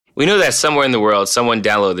We know that somewhere in the world someone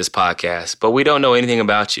downloaded this podcast, but we don't know anything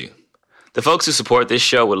about you. The folks who support this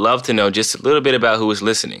show would love to know just a little bit about who is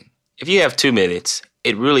listening. If you have 2 minutes,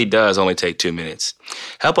 it really does only take 2 minutes.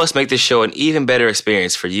 Help us make this show an even better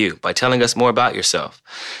experience for you by telling us more about yourself.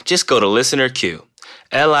 Just go to ListenerQ,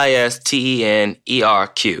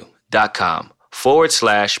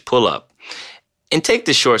 listenerq.com/pull-up, and take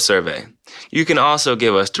this short survey. You can also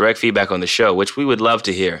give us direct feedback on the show, which we would love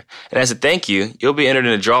to hear. And as a thank you, you'll be entered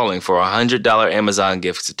in a drawing for a $100 Amazon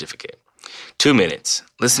gift certificate. 2 minutes.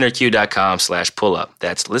 ListenerQ.com/pull-up.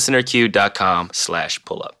 That's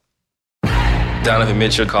ListenerQ.com/pull-up. Donovan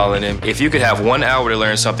Mitchell calling him. If you could have 1 hour to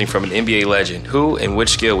learn something from an NBA legend, who and which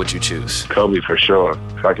skill would you choose? Kobe, for sure.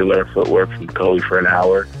 If I could learn footwork from Kobe for an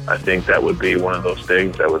hour, I think that would be one of those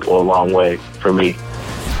things that would go a long way for me.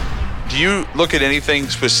 Do you look at anything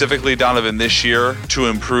specifically, Donovan, this year to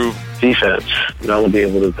improve? Defense. I want to be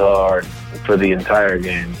able to guard for the entire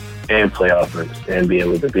game and play offense and be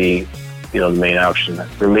able to be, the main option.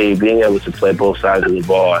 For me, being able to play both sides of the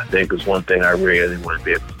ball, I think, is one thing I really want to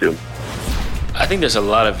be able to do. I think there's a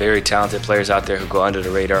lot of very talented players out there who go under the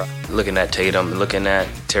radar. Looking at Tatum, looking at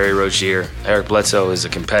Terry Rozier. Eric Bledsoe is a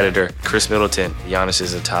competitor. Chris Middleton. Giannis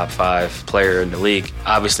is a top 5 player in the league.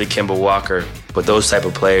 Obviously, Kemba Walker. But those type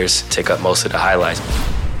of players take up most of the highlights.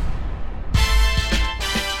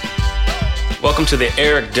 Welcome to the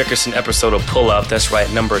Eric Dickerson episode of Pull Up. That's right,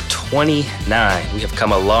 number 29. We have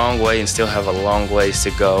come a long way and still have a long ways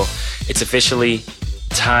to go. It's officially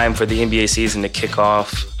time for the NBA season to kick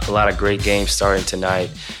off. A lot of great games starting tonight.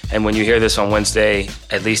 And when you hear this on Wednesday,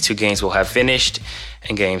 at least 2 games will have finished,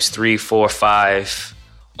 and games 3, 4, 5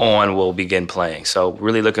 on will begin playing. So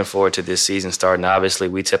really looking forward to this season starting. Obviously,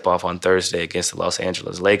 we tip off on Thursday against the Los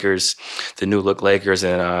Angeles Lakers, the new look Lakers,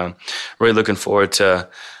 and really looking forward to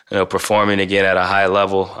performing again at a high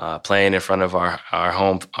level, playing in front of our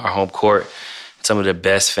home court. Some of the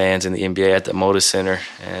best fans in the NBA at the Moda Center,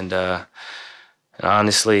 and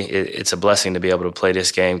honestly, it's a blessing to be able to play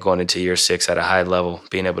this game going into year 6 at a high level,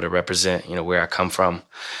 being able to represent, where I come from,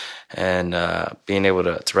 and being able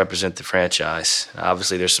to represent the franchise.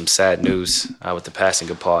 Obviously, there's some sad news with the passing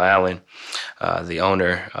of Paul Allen, the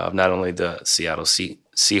owner of not only the Seattle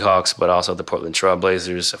Seahawks, but also the Portland Trail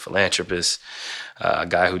Blazers, a philanthropist, a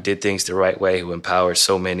guy who did things the right way, who empowered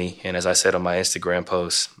so many. And as I said on my Instagram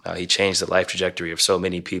post, he changed the life trajectory of so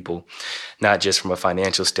many people, not just from a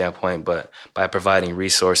financial standpoint, but by providing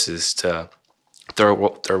resources to third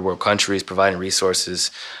world countries, providing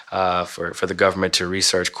resources for the government to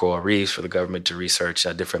research coral reefs, for the government to research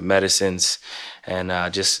different medicines, and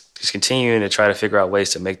just continuing to try to figure out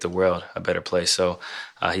ways to make the world a better place. So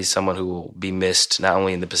he's someone who will be missed not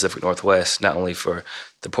only in the Pacific Northwest, not only for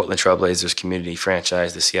the Portland Trail Blazers community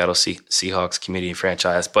franchise, the Seattle Seahawks community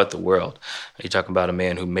franchise, but the world. You're talking about a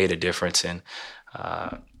man who made a difference and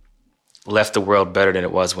left the world better than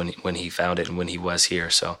it was when he found it and when he was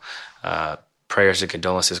here. So prayers and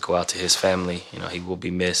condolences go out to his family. He will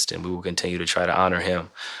be missed, and we will continue to try to honor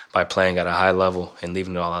him by playing at a high level and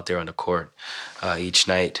leaving it all out there on the court each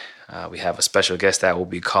night. We have a special guest that will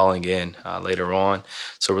be calling in later on,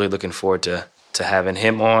 so really looking forward to having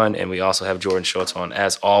him on, and we also have Jordan Schultz on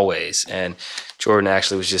as always. And Jordan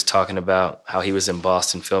actually was just talking about how he was in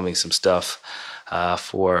Boston filming some stuff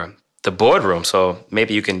for the Boardroom. So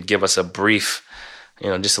maybe you can give us a brief,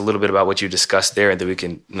 just a little bit about what you discussed there, and then we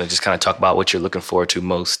can just kind of talk about what you're looking forward to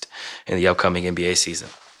most in the upcoming NBA season.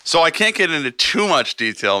 So I can't get into too much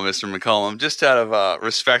detail, Mr. McCollum, just out of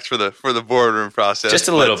respect for the Boardroom process. Just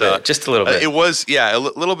a little bit. It was, a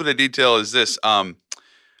little bit of detail is this.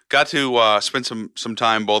 Got to spend some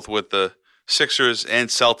time both with the Sixers and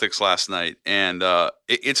Celtics last night, and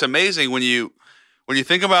it's amazing when you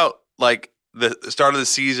think about like the start of the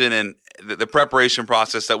season and the preparation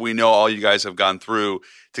process that we know all you guys have gone through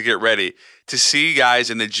to get ready, to see guys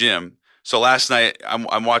in the gym. So last night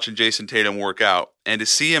I'm watching Jason Tatum work out, and to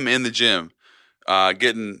see him in the gym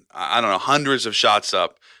getting, hundreds of shots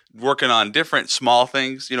up, working on different small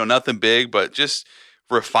things, nothing big, but just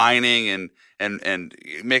refining and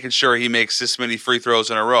making sure he makes this many free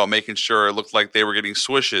throws in a row, making sure it looked like they were getting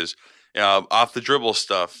swishes, off the dribble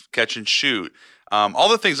stuff, catch and shoot. All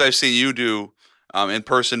the things I've seen you do in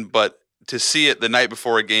person, but to see it the night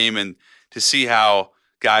before a game and to see how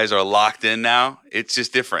guys are locked in now, it's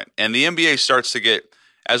just different. And the NBA starts to get,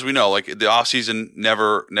 as we know, like the offseason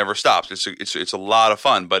never stops. It's a lot of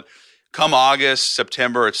fun. But come August,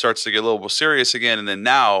 September, it starts to get a little more serious again. And then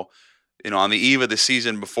now, on the eve of the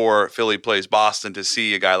season before Philly plays Boston, to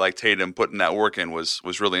see a guy like Tatum putting that work in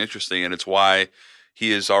was really interesting. And it's why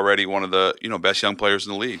he is already one of the best young players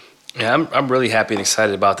in the league. Yeah, I'm really happy and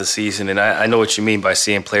excited about the season, and I know what you mean by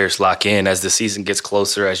seeing players lock in as the season gets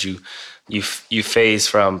closer. As you phase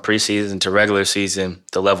from preseason to regular season,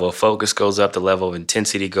 the level of focus goes up, the level of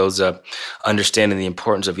intensity goes up. Understanding the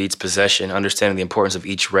importance of each possession, understanding the importance of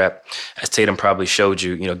each rep, as Tatum probably showed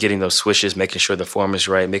you. Getting those swishes, making sure the form is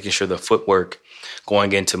right, making sure the footwork,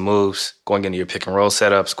 going into moves, going into your pick and roll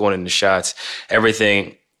setups, going into shots,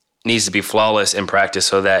 everything needs to be flawless in practice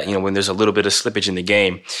so that, when there's a little bit of slippage in the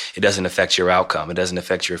game, it doesn't affect your outcome. It doesn't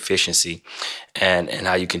affect your efficiency and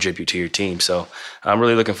how you contribute to your team. So I'm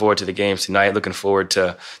really looking forward to the games tonight, looking forward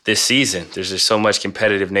to this season. There's just so much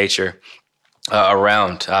competitive nature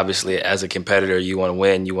around. Obviously, as a competitor, you want to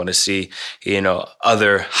win. You want to see,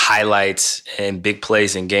 other highlights and big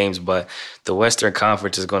plays in games. But the Western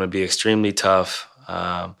Conference is going to be extremely tough.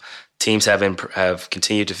 Teams have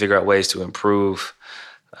continued to figure out ways to improve.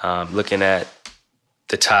 Looking at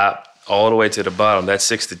the top all the way to the bottom, that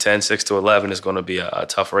 6 to 10, 6 to 11 is going to be a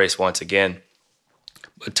tough race once again.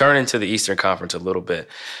 But turning to the Eastern Conference a little bit,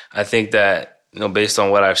 I think that, based on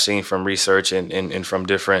what I've seen from research and from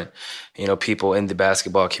different, people in the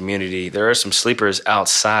basketball community, there are some sleepers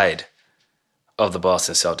outside of the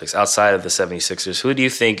Boston Celtics, outside of the 76ers. Who do you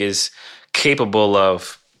think is capable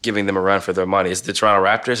of giving them a run for their money? Is it the Toronto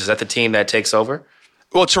Raptors? Is that the team that takes over?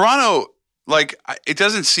 Well, Toronto, it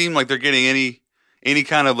doesn't seem like they're getting any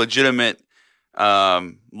kind of legitimate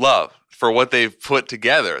love for what they've put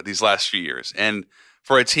together these last few years. And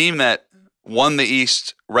for a team that won the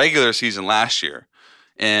East regular season last year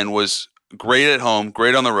and was great at home,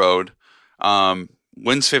 great on the road,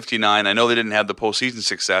 wins 59. I know they didn't have the postseason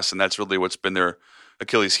success, and that's really what's been their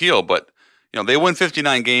Achilles heel. But they win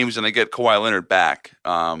 59 games and they get Kawhi Leonard back,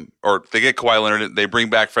 or they get Kawhi Leonard. They bring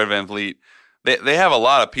back Fred VanVleet. They have a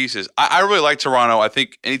lot of pieces. I really like Toronto. I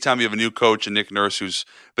think anytime you have a new coach and Nick Nurse who's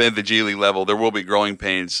been at the G League level, there will be growing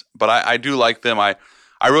pains. But I do like them. I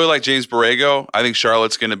really like James Borrego. I think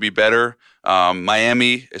Charlotte's going to be better.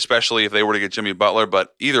 Miami, especially if they were to get Jimmy Butler.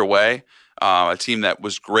 But either way, a team that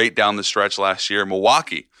was great down the stretch last year.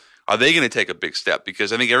 Milwaukee, are they going to take a big step?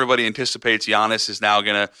 Because I think everybody anticipates Giannis is now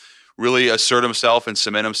going to really assert himself and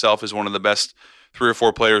cement himself as one of the best 3 or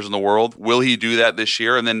 4 players in the world. Will he do that this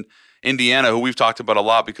year? And then Indiana, who we've talked about a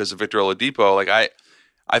lot because of Victor Oladipo,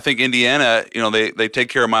 I think Indiana, they take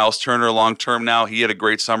care of Miles Turner long term now. He had a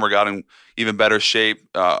great summer, got in even better shape.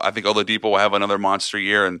 I think Oladipo will have another monster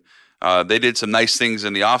year, and they did some nice things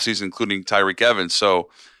in the offseason, including Tyreek Evans. So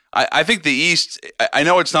I think the East, I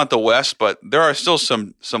know it's not the West, but there are still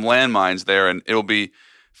some landmines there, and it'll be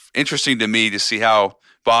interesting to me to see how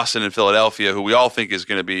Boston and Philadelphia, who we all think are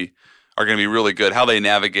going to be really good, how they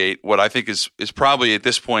navigate what I think is probably at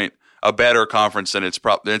this point a better conference than it's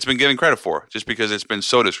been given credit for, just because it's been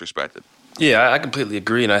so disrespected. Yeah, I completely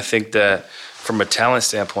agree, and I think that from a talent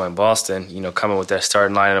standpoint, Boston, coming with that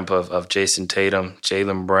starting lineup of Jason Tatum,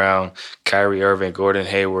 Jaylen Brown, Kyrie Irving, Gordon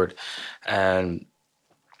Hayward, and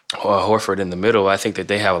Horford in the middle, I think that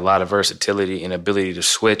they have a lot of versatility and ability to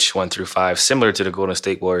switch 1 through 5, similar to the Golden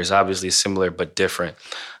State Warriors. Obviously similar but different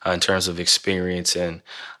in terms of experience, and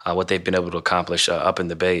what they've been able to accomplish up in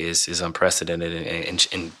the Bay is unprecedented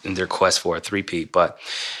in their quest for a three-peat. But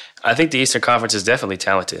I think the Eastern Conference is definitely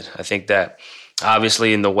talented. I think that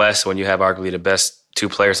obviously in the West, when you have arguably the best 2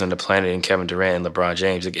 players on the planet in Kevin Durant and LeBron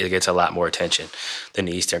James, it gets a lot more attention than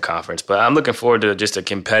the Eastern Conference. But I'm looking forward to just a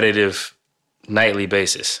competitive nightly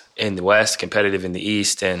basis in the West, competitive in the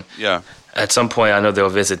East, and at some point I know they'll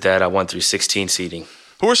visit that 1 through 16 seeding.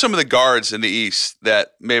 Who are some of the guards in the East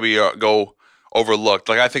that maybe go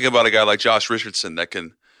overlooked? I think about a guy like Josh Richardson that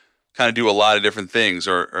can kind of do a lot of different things,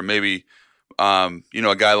 or maybe a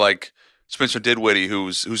guy like Spencer Dinwiddie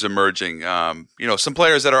who's emerging. Some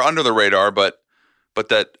players that are under the radar, but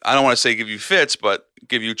that I don't want to say give you fits, but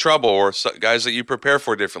give you trouble, or guys that you prepare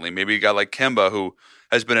for differently. Maybe a guy like Kemba who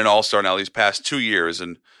has been an all-star now these past 2 years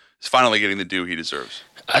and is finally getting the due he deserves.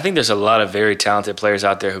 I think there's a lot of very talented players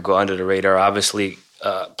out there who go under the radar. Obviously,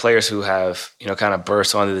 players who have, kind of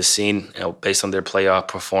burst onto the scene, based on their playoff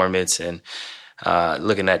performance, and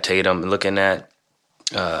looking at Tatum and looking at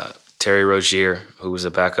Terry Rozier, who was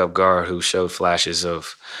a backup guard who showed flashes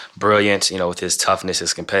of brilliance, with his toughness,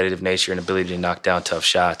 his competitive nature, and ability to knock down tough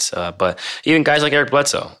shots. But even guys like Eric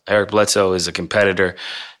Bledsoe. Eric Bledsoe is a competitor.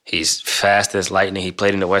 He's fast as lightning. He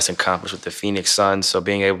played in the Western Conference with the Phoenix Suns, so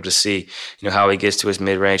being able to see, how he gets to his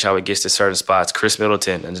mid-range, how he gets to certain spots. Chris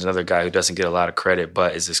Middleton is another guy who doesn't get a lot of credit,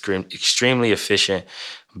 but is extremely efficient,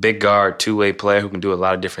 big guard, two-way player who can do a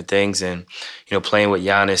lot of different things. And, playing with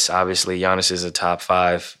Giannis, obviously Giannis is a top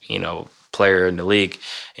 5, player in the league,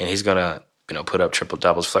 and he's going to, put up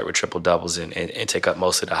triple-doubles, flirt with triple-doubles, and take up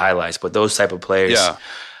most of the highlights. But those type of players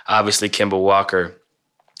Obviously, Kemba Walker,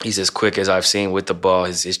 he's as quick as I've seen with the ball.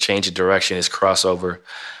 His change of direction, his crossover,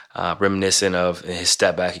 reminiscent of his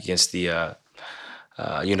step back against the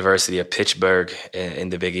University of Pittsburgh in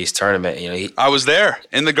the Big East tournament. I was there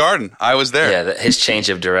in the Garden. I was there. Yeah, his change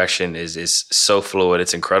of direction is so fluid.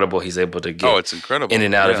 It's incredible. He's able to get it's incredible. in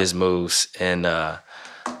and out of his moves and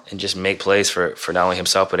just make plays for not only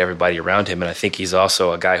himself but everybody around him. And I think he's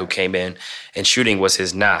also a guy who came in and shooting was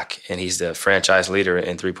his knock, and he's the franchise leader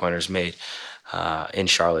in three-pointers made in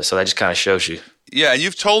Charlotte. So that just kind of shows you. Yeah, and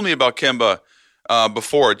you've told me about Kemba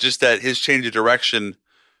before, just that his change of direction,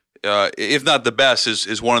 if not the best,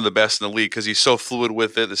 is one of the best in the league because he's so fluid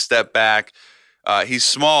with it, the step back. He's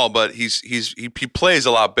small, but he plays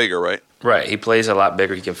a lot bigger, right? Right, he plays a lot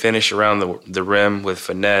bigger. He can finish around the rim with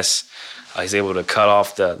finesse. He's able to cut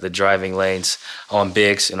off the driving lanes on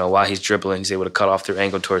bigs. While he's dribbling, he's able to cut off their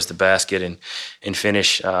angle towards the basket and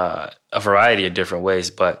finish a variety of different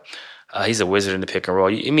ways. But he's a wizard in the pick and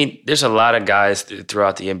roll. There's a lot of guys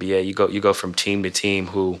throughout the NBA. You go from team to team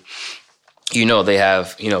who, they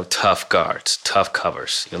have, tough guards, tough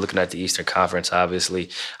covers. Looking at the Eastern Conference, obviously,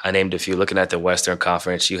 I named a few. Looking at the Western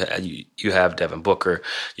Conference, you have Devin Booker.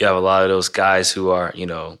 You have a lot of those guys who are,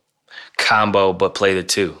 combo but play the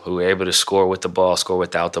two, who are able to score with the ball, score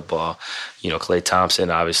without the ball. Klay Thompson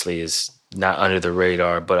obviously is not under the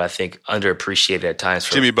radar, but I think underappreciated at times.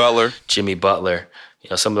 Jimmy Butler.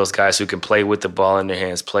 Some of those guys who can play with the ball in their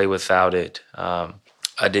hands, play without it.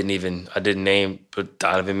 I didn't name, but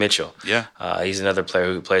Donovan Mitchell. Yeah, he's another player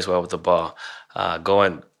who plays well with the ball.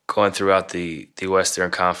 Going throughout the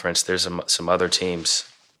Western Conference, there's some other teams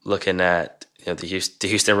looking at the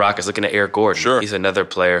Houston Rockets, looking at Eric Gordon. Sure, he's another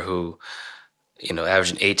player who,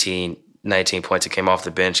 averaging 18, 19 points, and came off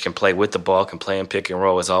the bench, can play with the ball, can play in pick and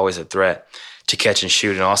roll, is always a threat to catch and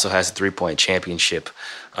shoot, and also has a 3-point championship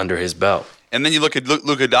under his belt. And then you look at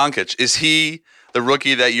Luka Doncic. Is he the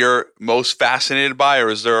rookie that you're most fascinated by, or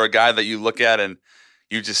is there a guy that you look at and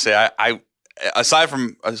you just say, I aside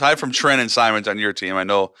from Trent and Simons on your team, I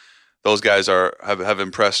know those guys have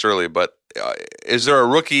impressed early, but is there a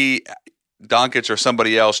rookie, Doncic or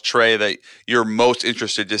somebody else, Trey, that you're most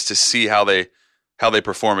interested just to see how they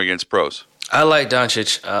perform against pros? I like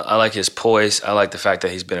Doncic. I like his poise. I like the fact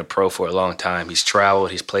that he's been a pro for a long time. He's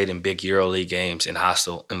traveled. He's played in big EuroLeague games in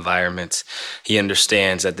hostile environments. He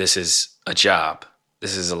understands that this is a job.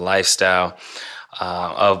 This is a lifestyle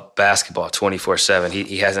of basketball 24/7.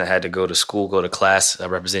 He hasn't had to go to school, go to class,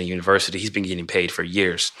 representing university. He's been getting paid for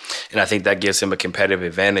years. And I think that gives him a competitive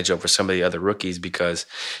advantage over some of the other rookies because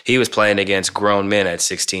he was playing against grown men at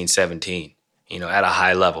 16, 17. At a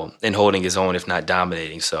high level and holding his own, if not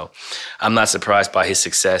dominating. So I'm not surprised by his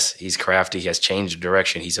success. He's crafty. He has changed the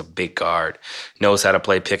direction. He's a big guard, knows how to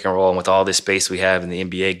play pick and roll. And with all this space we have in the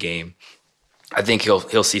NBA game, I think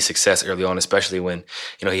he'll see success early on, especially when,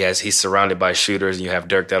 he's surrounded by shooters and you have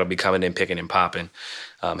Dirk that'll be coming in, picking and popping.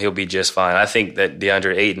 He'll be just fine. I think that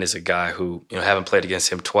DeAndre Ayton is a guy who, haven't played against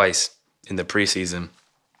him twice in the preseason.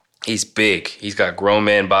 He's big. He's got grown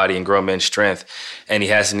man body and grown man strength, and he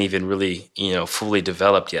hasn't even really, fully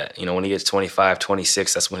developed yet. When he gets 25,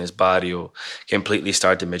 26, that's when his body will completely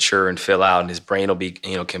start to mature and fill out, and his brain will be,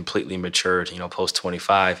 completely matured, post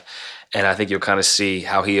 25. And I think you'll kind of see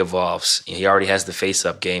how he evolves. He already has the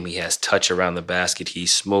face-up game. He has touch around the basket.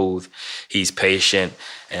 He's smooth. He's patient.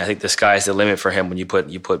 And I think the sky's the limit for him when you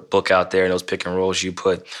put Book out there in those pick and rolls. You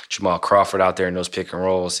put Jamal Crawford out there in those pick and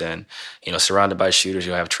rolls. And, surrounded by shooters,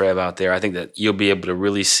 you'll have Trev out there. I think that you'll be able to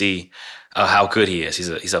really see how good he is.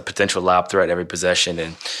 He's a potential lob threat every possession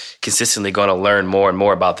and consistently going to learn more and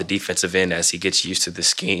more about the defensive end as he gets used to the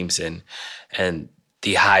schemes and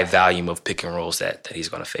the high volume of pick and rolls that he's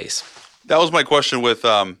going to face. That was my question with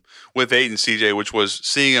Ayton, CJ, which was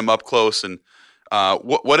seeing him up close and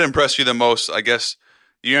what impressed you the most. I guess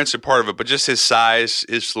you answered part of it, but just his size,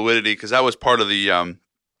 his fluidity, because that was part of the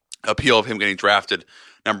appeal of him getting drafted.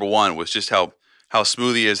 Number one was just how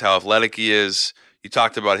smooth he is, how athletic he is. You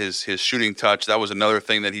talked about his shooting touch. That was another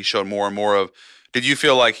thing that he showed more and more of. Did you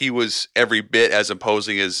feel like he was every bit as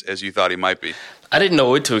imposing as you thought he might be? I didn't know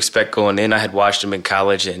what to expect going in. I had watched him in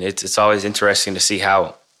college, and it's always interesting to see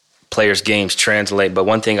how players' games translate. But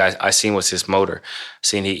one thing I seen was his motor.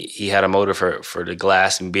 Seen he had a motor for the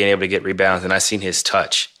glass and being able to get rebounds, and I seen his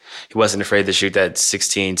touch. He wasn't afraid to shoot that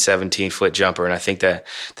 16, 17-foot jumper, and I think that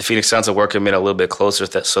the Phoenix Suns will work him in a little bit closer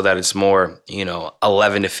so that it's more,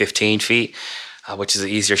 11 to 15 feet, which is an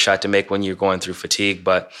easier shot to make when you're going through fatigue.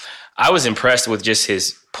 But I was impressed with just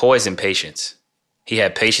his poise and patience. He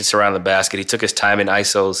had patience around the basket. He took his time in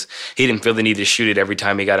ISOs. He didn't feel the need to shoot it every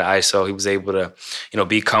time he got an ISO. He was able to,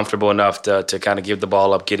 be comfortable enough to kind of give the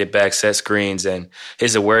ball up, get it back, set screens, and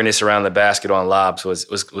his awareness around the basket on lobs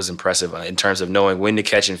was impressive in terms of knowing when to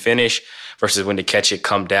catch and finish versus when to catch it,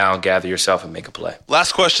 come down, gather yourself, and make a play.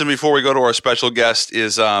 Last question before we go to our special guest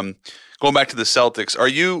is going back to the Celtics.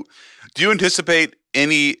 Do you anticipate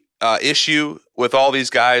any issue with all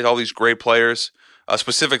these guys, all these great players?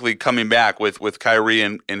 Specifically coming back with Kyrie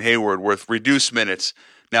and Hayward with reduced minutes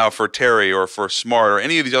now for Terry or for Smart or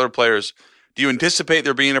any of these other players, do you anticipate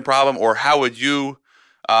there being a problem? Or how would you,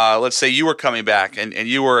 let's say you were coming back and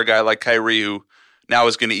you were a guy like Kyrie who now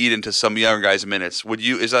is going to eat into some younger guys' minutes.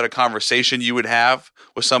 Is that a conversation you would have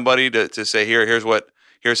with somebody to say,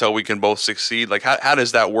 here's how we can both succeed? Like how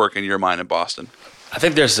does that work in your mind in Boston? I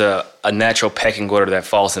think there's a natural pecking order that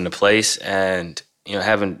falls into place, and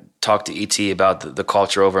having talked to ET about the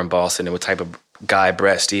culture over in Boston and what type of guy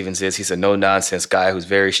Brad Stevens is. He's a no-nonsense guy who's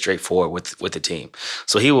very straightforward with the team.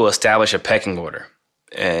 So he will establish a pecking order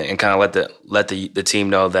and kind of let the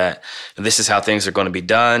team know that this is how things are going to be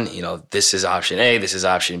done. This is option A, this is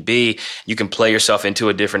option B. You can play yourself into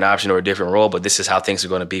a different option or a different role, but this is how things are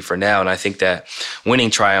going to be for now. And I think that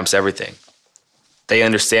winning triumphs everything. They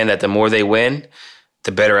understand that the more they win,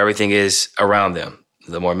 the better everything is around them.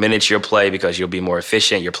 The more minutes you'll play because you'll be more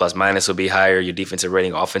efficient, your plus minus will be higher, your defensive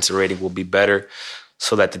rating, offensive rating will be better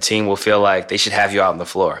so that the team will feel like they should have you out on the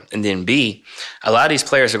floor. And then B, a lot of these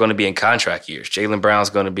players are going to be in contract years. Jaylen Brown's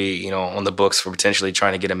going to be, on the books for potentially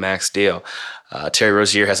trying to get a max deal. Terry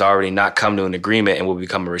Rozier has already not come to an agreement and will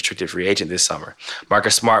become a restricted free agent this summer.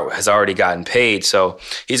 Marcus Smart has already gotten paid, so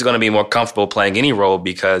he's going to be more comfortable playing any role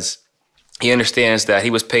because he understands that he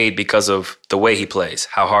was paid because of the way he plays,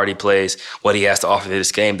 how hard he plays, what he has to offer to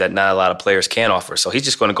this game that not a lot of players can offer. So he's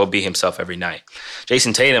just going to go be himself every night.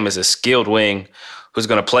 Jason Tatum is a skilled wing who's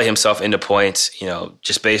going to play himself into points,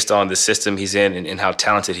 just based on the system he's in and how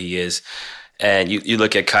talented he is. And you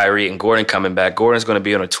look at Kyrie and Gordon coming back. Gordon's going to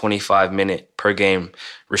be on a 25-minute per game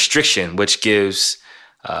restriction, which gives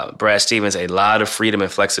Brad Stevens a lot of freedom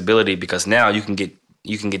and flexibility because now you can get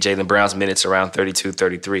Jaylen Brown's minutes around 32,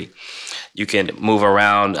 33. You can move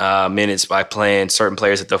around minutes by playing certain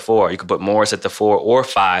players at the 4. You can put Morris at the 4 or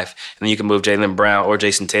 5, and then you can move Jaylen Brown or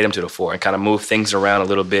Jason Tatum to the 4 and kind of move things around a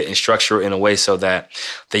little bit and structure it in a way so that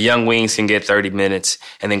the young wings can get 30 minutes,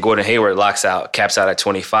 and then Gordon Hayward caps out at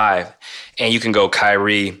 25, and you can go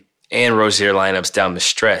Kyrie and Rozier lineups down the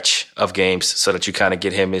stretch of games so that you kind of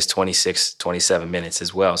get him his 26, 27 minutes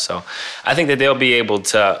as well. So I think that they'll be able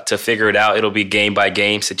to figure it out. It'll be game by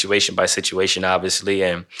game, situation by situation, obviously.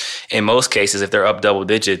 And in most cases, if they're up double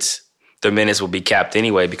digits, their minutes will be capped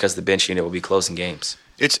anyway because the bench unit will be closing games.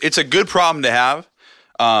 It's a good problem to have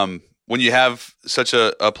when you have such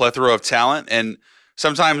a plethora of talent. And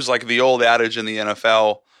sometimes like the old adage in the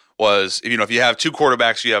NFL was, if you have two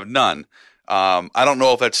quarterbacks, you have none. I don't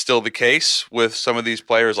know if that's still the case with some of these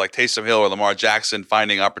players like Taysom Hill or Lamar Jackson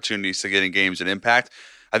finding opportunities to get in games and impact.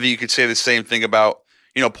 I think you could say the same thing about,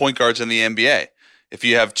 point guards in the NBA. If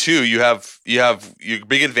you have two, you have your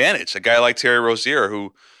big advantage. A guy like Terry Rozier,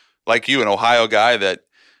 who, like you, an Ohio guy that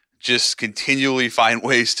just continually find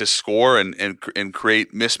ways to score and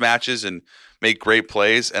create mismatches and make great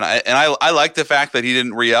plays. And I like the fact that he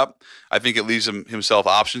didn't re-up. I think it leaves himself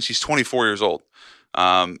options. He's 24 years old.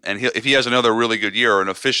 And if he has another really good year or an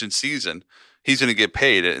efficient season, he's going to get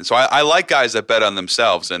paid. And so I like guys that bet on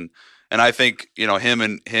themselves. And I think, him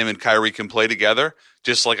and Kyrie can play together,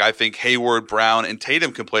 just like I think Hayward, Brown, and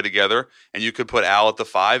Tatum can play together. And you could put Al at the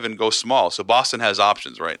 5 and go small. So Boston has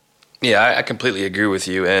options, right? Yeah, I completely agree with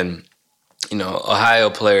you. And, Ohio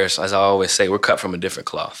players, as I always say, we're cut from a different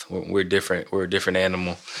cloth. We're different. We're a different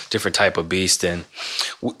animal, different type of beast. And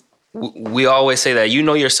we always say that you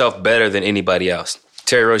know yourself better than anybody else.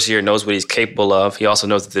 Terry Rozier knows what he's capable of. He also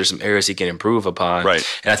knows that there's some areas he can improve upon. Right.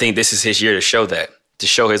 And I think this is his year to show that, to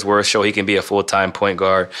show his worth, show he can be a full-time point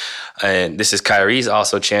guard. And this is Kyrie's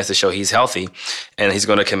also chance to show he's healthy, and he's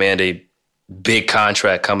going to command a big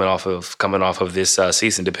contract coming off of this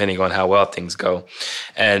season, depending on how well things go.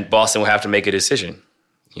 And Boston will have to make a decision.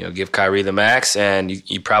 Give Kyrie the max, and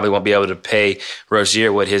you probably won't be able to pay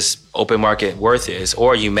Rozier what his open market worth is,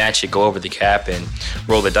 or you match it, go over the cap, and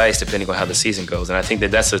roll the dice depending on how the season goes. And I think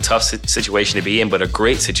that that's a tough situation to be in, but a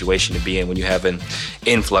great situation to be in when you have an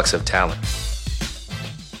influx of talent.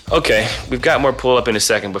 Okay, we've got more pull-up in a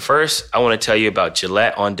second, but first, I want to tell you about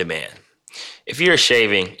Gillette On Demand. If you're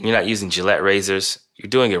shaving and you're not using Gillette razors, you're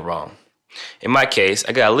doing it wrong. In my case,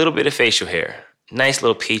 I got a little bit of facial hair, nice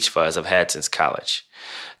little peach fuzz I've had since college.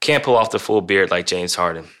 Can't pull off the full beard like James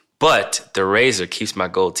Harden, but the razor keeps my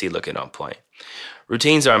gold teeth looking on point.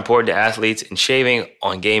 Routines are important to athletes, and shaving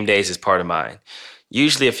on game days is part of mine.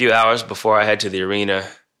 Usually a few hours before I head to the arena,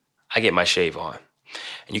 I get my shave on.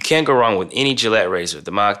 And you can't go wrong with any Gillette razor.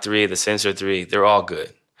 The Mach 3, the Sensor 3, they're all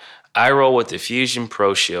good. I roll with the Fusion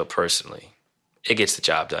Pro Shield personally. It gets the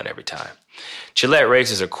job done every time. Gillette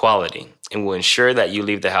razors are quality and will ensure that you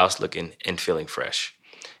leave the house looking and feeling fresh.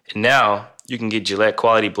 And now you can get Gillette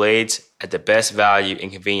quality blades at the best value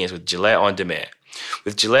and convenience with Gillette On Demand.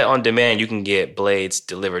 With Gillette On Demand, you can get blades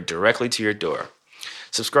delivered directly to your door.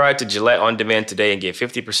 Subscribe to Gillette On Demand today and get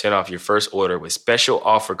 50% off your first order with special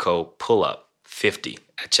offer code PULLUP50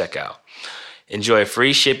 at checkout. Enjoy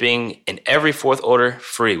free shipping and every fourth order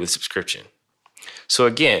free with subscription. So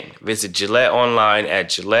again, visit Gillette online at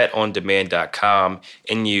GilletteOnDemand.com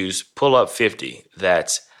and use PULLUP50.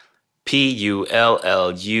 That's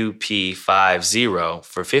PULLUP50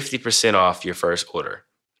 for 50% off your first order.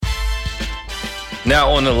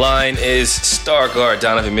 Now on the line is star guard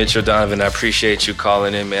Donovan Mitchell. Donovan, I appreciate you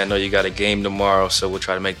calling in, man. I know you got a game tomorrow, so we'll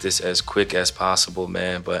try to make this as quick as possible,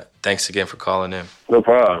 man. But thanks again for calling in. No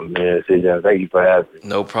problem, man. CJ, thank you for having me.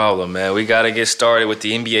 No problem, man. We got to get started with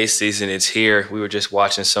the NBA season. It's here. We were just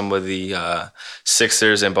watching some of the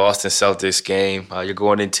Sixers and Boston Celtics game. You're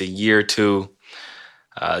going into year 2.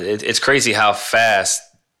 It's crazy how fast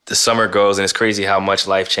the summer goes, and it's crazy how much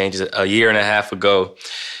life changes. A year and a half ago,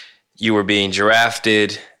 you were being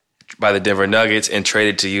drafted by the Denver Nuggets and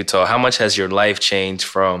traded to Utah. How much has your life changed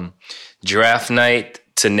from draft night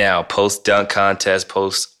to now, post-dunk contest,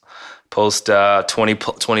 post 20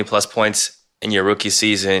 plus points in your rookie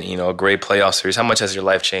season, a great playoff series? How much has your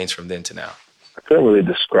life changed from then to now? I couldn't really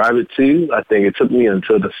describe it to you. I think it took me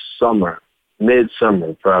until the summer,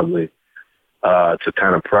 mid-summer probably, to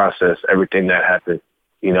kind of process everything that happened,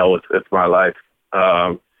 with my life.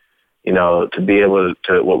 To be able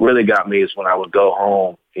to, what really got me is when I would go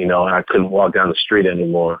home, and I couldn't walk down the street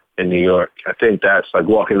anymore in New York. I think that's like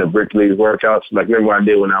walking the Brick League workouts. Like, remember I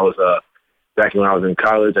did when I was, back when I was in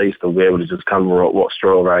college, I used to be able to just come and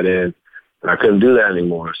stroll right in, and I couldn't do that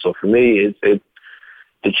anymore. So for me, it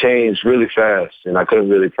changed really fast, and I couldn't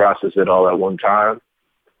really process it all at one time.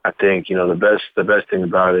 I think, the best thing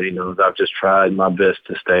about it, is I've just tried my best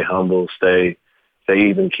to stay humble, stay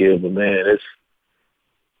even keeled, but man,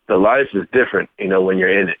 the life is different, when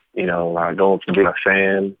you're in it. Going from being a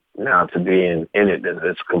fan now to being in it,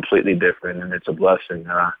 it's completely different, and it's a blessing.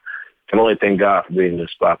 I can only thank God for being in this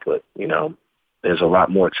spot, but, there's a lot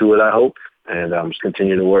more to it, I hope, and I'm just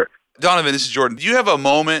continue to work. Donovan, this is Jordan. Do you have a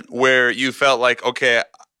moment where you felt like, okay,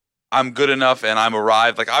 I'm good enough and I'm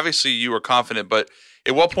arrived? Like, obviously you were confident, but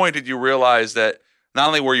at what point did you realize that not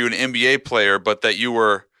only were you an NBA player, but that you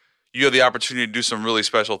had the opportunity to do some really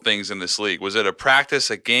special things in this league? Was it a practice,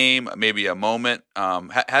 a game, maybe a moment?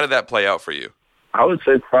 How did that play out for you? I would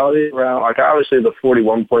say probably around, obviously the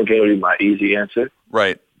 41-point game would be my easy answer.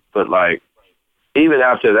 Right. But, even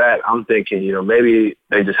after that, I'm thinking, maybe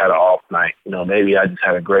they just had an off night. Maybe I just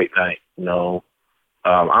had a great night. I'm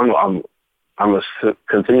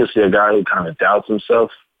continuously a guy who kind of doubts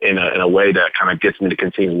himself in a way that kind of gets me to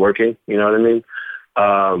continue working. You know what I mean?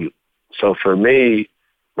 So for me,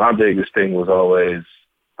 my biggest thing was always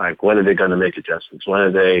when are they going to make adjustments? When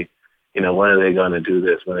are they going to do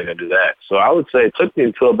this? When are they going to do that? So I would say it took me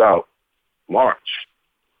until about March,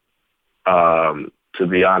 to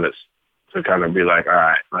be honest, to kind of be all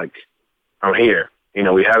right, I'm here.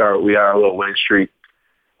 We had our little win streak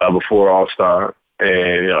before All-Star,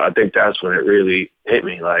 and I think that's when it really hit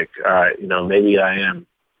me. All right, maybe I am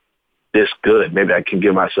this good. Maybe I can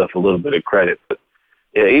give myself a little bit of credit. But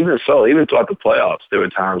yeah, even throughout the playoffs, there were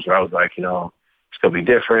times where I was it's gonna be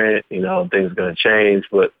different. Things are gonna change,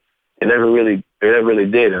 but it never really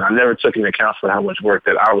did, and I never took into account for how much work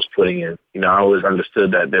that I was putting in. I always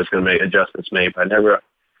understood that there's gonna be adjustments made, but I never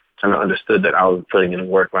kind of understood that I was putting in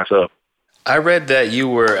work myself. I read that you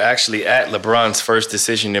were actually at LeBron's first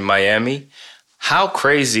decision in Miami. How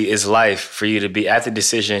crazy is life for you to be at the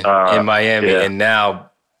decision in Miami and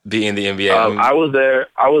now be in the NBA? I was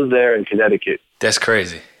there in Connecticut. That's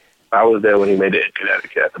crazy. I was there when he made it in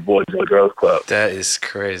Connecticut at the Boys and Girls Club. That is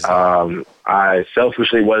crazy. I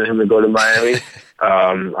selfishly wanted him to go to Miami.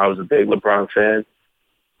 I was a big LeBron fan,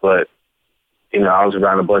 but I was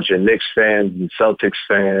around a bunch of Knicks fans and Celtics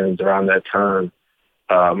fans around that time.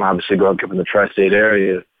 Obviously growing up in the tri-state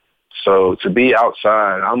area. So to be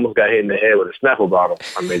outside, I almost got hit in the head with a Snapple bottle.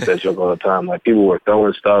 I made that joke all the time. People were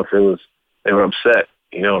throwing stuff. They were upset.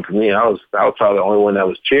 And for me, I was probably the only one that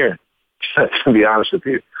was cheering, to be honest with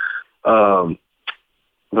you.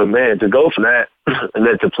 But man, to go from that and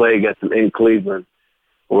then to play against them in Cleveland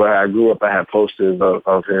where I grew up, I had posters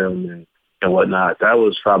of him and whatnot. That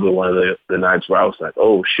was probably one of the nights where I was like,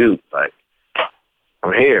 oh shoot, like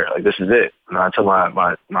I'm here, like this is it. And I told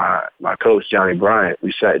my coach Johnny Bryant,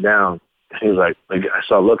 we sat down. He was like I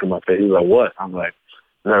saw a look in my face. He was like, what? I'm like,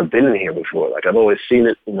 I've never been in here before. Like I've always seen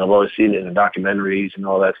it, I've always seen it in the documentaries and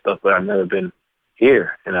all that stuff, but I've never been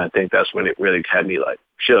here. And I think that's when it really had me like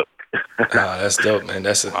shook. Oh, that's dope, man.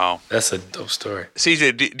 That's a dope story.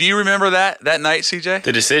 CJ, do you remember that night, CJ?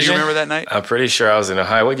 The decision? Do you remember that night? I'm pretty sure I was in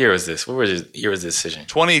Ohio. What year was this? What year was the decision?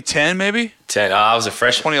 2010, maybe? 10. I was a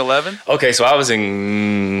freshman. 2011? Okay, so I was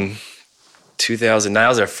in 2009. I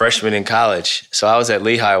was a freshman in college. So I was at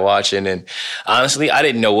Lehigh watching, and honestly, I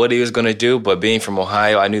didn't know what he was going to do, but being from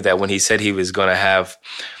Ohio, I knew that when he said he was going to have,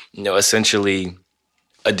 essentially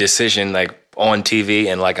a decision like on TV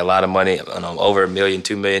and like a lot of money, over $1 million,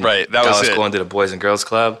 $2 million going to the Boys and Girls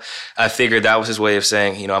Club. I figured that was his way of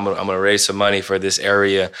saying, I'm going to raise some money for this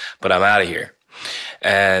area, but I'm out of here.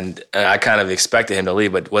 And I kind of expected him to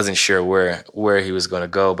leave, but wasn't sure where he was going to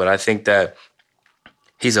go. But I think that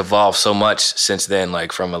he's evolved so much since then,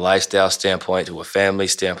 like from a lifestyle standpoint to a family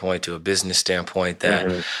standpoint to a business standpoint,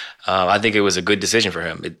 that I think it was a good decision for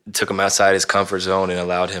him. It took him outside his comfort zone and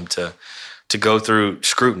allowed him to go through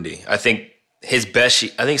scrutiny. I think his best,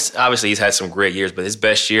 obviously he's had some great years, but his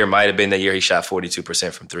best year might have been the year he shot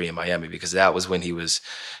 42% from three in Miami, because that was when he's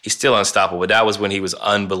still unstoppable. That was when he was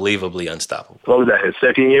unbelievably unstoppable. What was that, his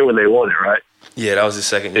second year when they won it, right? Yeah, that was his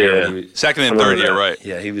second year. Yeah. Second and third year, right.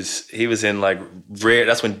 Yeah, he was in like rare,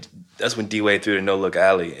 that's when D-Wade threw the no-look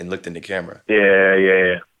alley and looked in the camera.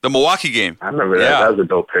 Yeah. The Milwaukee game. I remember that. That was a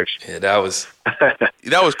dope picture. Yeah, that was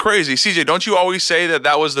that was crazy. CJ, don't you always say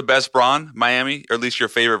that was the best Bron, Miami, or at least your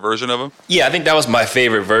favorite version of him? Yeah, I think that was my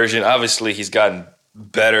favorite version. Obviously, he's gotten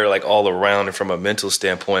better like all around and from a mental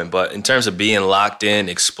standpoint, but in terms of being locked in,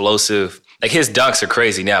 explosive, like his dunks are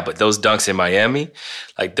crazy now, but those dunks in Miami,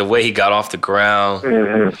 like the way he got off the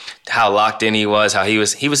ground, how locked in he was, how he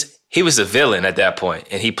was a villain at that point,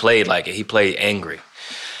 and he played like it. He played angry.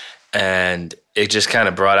 And it just kind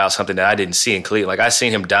of brought out something that I didn't see in Cleveland. Like I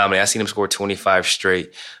seen him dominate. I seen him score 25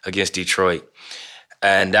 straight against Detroit.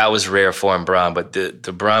 And that was rare for him, Bron. But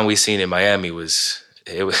the Bron we seen in Miami was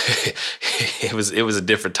it was a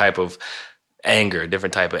different type of anger, a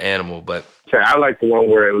different type of animal. But I like the one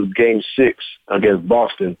where it was Game 6 against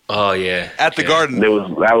Boston. Oh yeah, at the Garden. That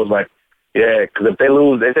was like, because if they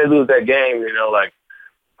lose that game, like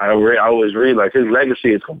I always read like his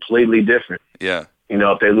legacy is completely different. Yeah.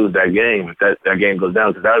 If they lose that game, if that game goes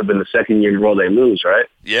down, because that would have been the second year in a row they lose, right?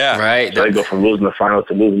 Yeah. Right. So they go from losing the finals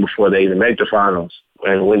to losing before they even make the finals.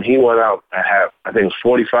 And when he went out at half, I think it was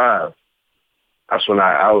 45, that's when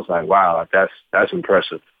I was like, wow, that's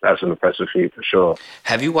impressive. That's an impressive feat for sure.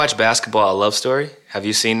 Have you watched Basketball: A Love Story? Have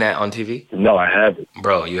you seen that on TV? No, I haven't.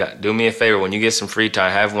 Bro, do me a favor. When you get some free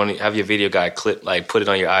time, have your video guy put it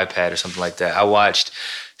on your iPad or something like that. I watched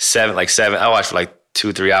seven. I watched for like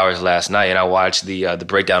 2-3 hours last night, and I watched the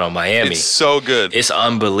breakdown on Miami. It's so good. It's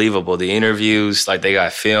unbelievable. The interviews, like they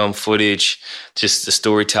got film footage, just the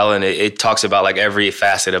storytelling. It talks about like every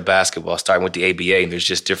facet of basketball, starting with the ABA, and there's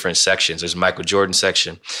just different sections. There's a Michael Jordan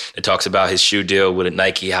section that talks about his shoe deal with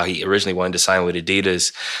Nike, how he originally wanted to sign with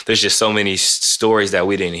Adidas. There's just so many stories that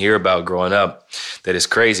we didn't hear about growing up that is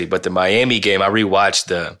crazy. But the Miami game, I rewatched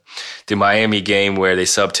the Miami game where they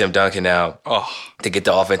subbed Tim Duncan out to get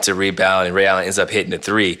the offensive rebound, and Ray Allen ends up hitting the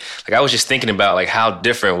three. Like I was just thinking about like how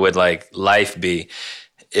different would like life be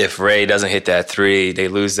if Ray doesn't hit that three. They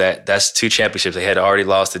lose that. That's 2 championships. They had already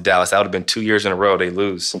lost to Dallas. That would have been 2 years in a row they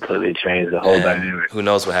lose. Completely changed the whole dynamic. Who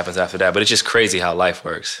knows what happens after that? But it's just crazy how life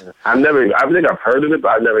works. I think I've heard of it,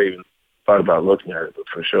 but I've never even thought about looking at it, but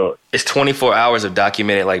for sure. It's 24 hours of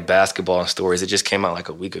documented like basketball and stories. It just came out like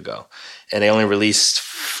a week ago, and they only released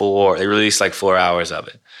 4. They released like 4 hours of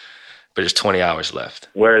it, but there's 20 hours left.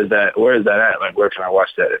 Where is that at? Like, where can I watch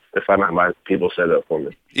that if I not my people set it up for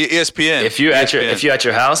me? ESPN. If you're at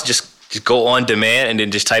your house, just go on demand and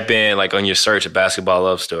then just type in like on your search a Basketball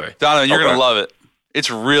Love Story. Donovan, you're gonna love it. It's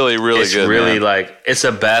really, really good. It's really man. like it's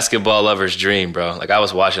a basketball lover's dream, bro. Like I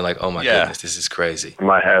was watching, like, oh my goodness, this is crazy. I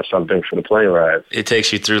might have something for the plane ride. It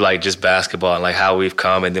takes you through like just basketball and like how we've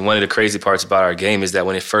come. And then one of the crazy parts about our game is that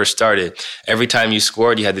when it first started, every time you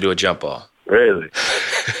scored, you had to do a jump ball. Really?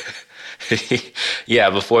 Yeah,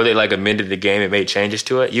 before they like amended the game and made changes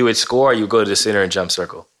to it, you would score, you would go to the center and jump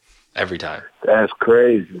circle every time. That's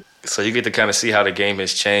crazy. So you get to kind of see how the game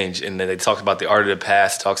has changed. And then they talk about the art of the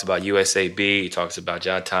pass, it talks about USAB, it talks about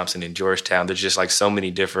John Thompson in Georgetown. There's just like so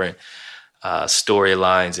many different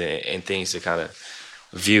storylines and things to kind of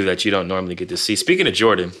view that you don't normally get to see. Speaking of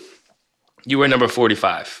Jordan, you were number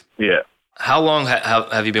 45. Yeah. How long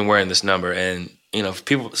have you been wearing this number? And, you know,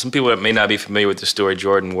 some people that may not be familiar with the story,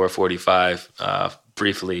 Jordan wore 45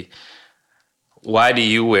 briefly. Why do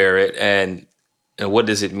you wear it, and what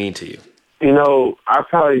does it mean to you? You know, I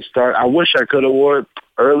wish I could have worn it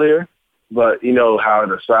earlier, but you know how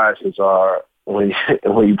the sizes are when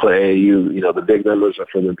you play AAU, you know, the big numbers are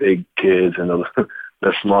for the big kids and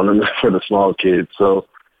the small numbers for the small kids. So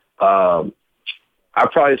I'd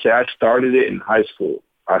probably say I started it in high school.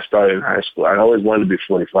 I always wanted to be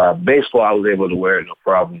 45. Baseball, I was able to wear it, no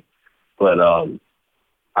problem. But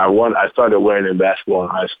I started wearing it in basketball in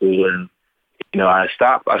high school, and you know, I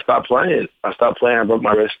stopped playing. I broke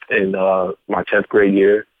my wrist in my 10th grade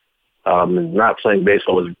year. Not playing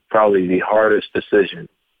baseball was probably the hardest decision,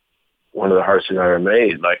 one of the hardest things I ever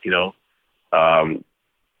made. Like, you know,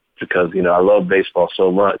 because, you know, I love baseball so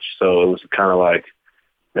much. So it was kind of like,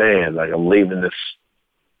 man, like I'm leaving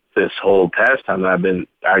this whole pastime that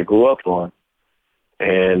I grew up on.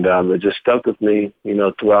 And it just stuck with me, you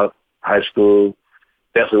know, throughout high school.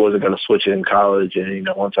 Definitely wasn't going to switch it in college. And, you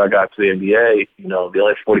know, once I got to the NBA, you know, the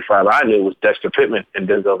only 45 I knew was Dexter Pittman and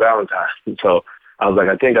Denzel Valentine. So I was like,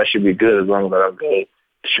 I think I should be good as long as I don't go to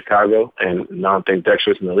Chicago. And now I don't think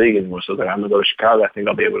Dexter's in the league anymore. So I was like, I'm going to go to Chicago. I think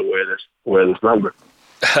I'll be able to wear this number.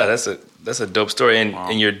 That's a dope story. And, wow.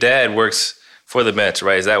 And your dad works for the Mets,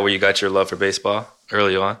 right? Is that where you got your love for baseball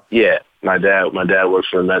early on? Yeah. My dad works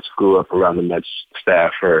for the Mets, grew up around the Mets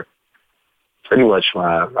staff for pretty much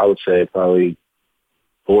I would say probably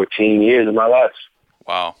 14 years of my life.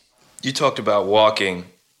 Wow. You talked about walking,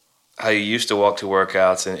 how you used to walk to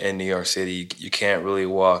workouts in New York City. You can't really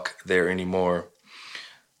walk there anymore.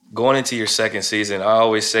 Going into your second season, I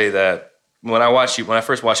always say that when I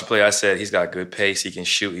first watched you play, I said he's got good pace, he can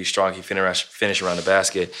shoot, he's strong, he can finish around the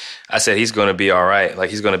basket. I said he's going to be all right.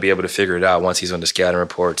 Like, he's going to be able to figure it out once he's on the scouting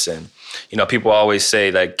reports. And, you know, people always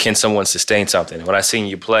say, like, can someone sustain something? When I seen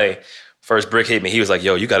you play, first Brick hit me, he was like,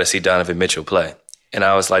 yo, you got to see Donovan Mitchell play. And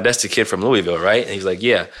I was like, that's the kid from Louisville, right? And he's like,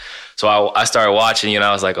 yeah. So I started watching you, and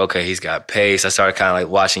I was like, okay, he's got pace. I started kind of like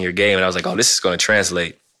watching your game, and I was like, oh, this is going to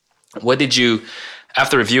translate. What did you,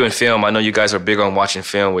 after reviewing film, I know you guys are big on watching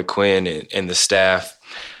film with Quinn and the staff.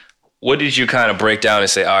 What did you kind of break down and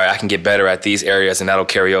say, all right, I can get better at these areas, and that'll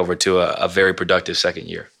carry over to a very productive second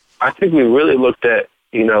year? I think we really looked at,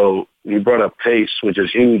 you know, you brought up pace, which is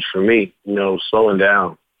huge for me, you know, slowing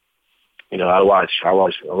down. You know, I watch a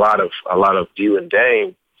lot of you and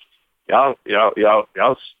Dame. Y'all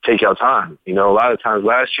take your time. You know, a lot of times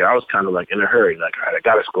last year I was kind of like in a hurry, like, all right, I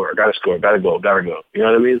gotta score, gotta go. You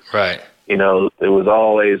know what I mean? Right. You know, it was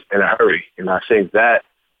always in a hurry, and I think that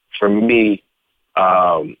for me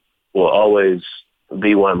will always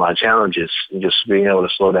be one of my challenges, just being able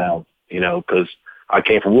to slow down. You know, because I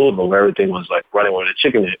came from Louisville where everything was like running with a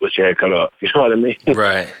chicken with your head cut off. You know what I mean?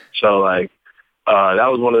 Right. So like. That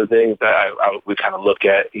was one of the things that we kind of look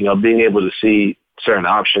at, you know, being able to see certain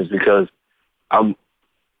options, because I'm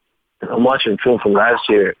watching film from last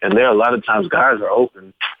year, and there are a lot of times guys are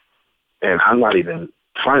open, and I'm not even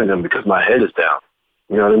finding them because my head is down.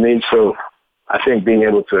 You know what I mean? So I think being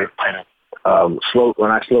able to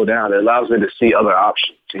when I slow down, it allows me to see other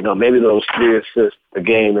options. You know, maybe those 3 assists a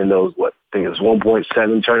game and those, I think it's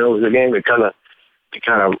 1.7 turnovers a game, it kind of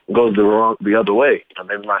goes the other way. You know,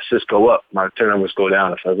 maybe my assists go up, my turnovers go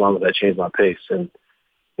down as long as I change my pace. And,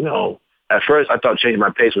 you know, at first I thought changing my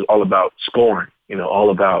pace was all about scoring, you know, all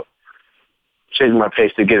about changing my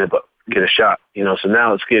pace to get a shot. You know, so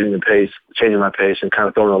now it's getting the pace, changing my pace, and kind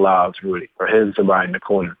of throwing a lob to Rudy or hitting somebody in the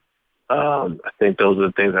corner. I think those are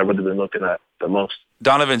the things I've really been looking at the most.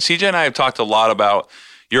 Donovan, CJ and I have talked a lot about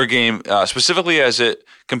your game, specifically as it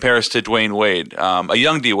compares to Dwayne Wade, a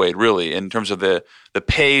young D Wade, really, in terms of the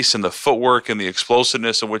pace and the footwork and the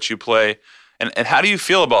explosiveness in which you play. And how do you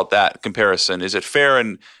feel about that comparison? Is it fair,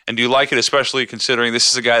 and do you like it, especially considering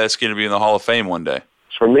this is a guy that's going to be in the Hall of Fame one day?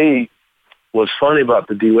 For me, what's funny about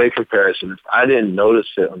the D Wade comparison is I didn't notice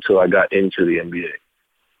it until I got into the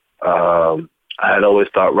NBA. I had always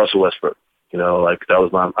thought Russell Westbrook, you know, like I was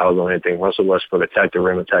the only thing. Russell Westbrook attacked the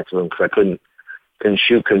rim, because I couldn't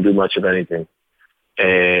shoot, couldn't do much of anything,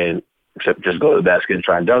 and except just go to the basket and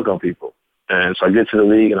try and dunk on people. And so I get to the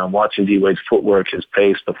league, and I'm watching D Wade's footwork, his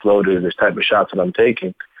pace, the floaters, this type of shots that I'm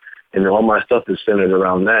taking, and all my stuff is centered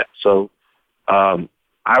around that. So I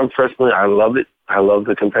love it. I love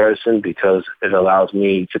the comparison because it allows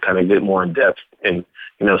me to kind of get more in depth. And,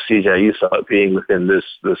 you know, CJ, you saw it being within this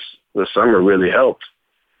summer really helped.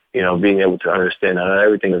 You know, being able to understand that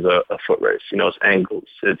everything is a foot race. You know, it's angles,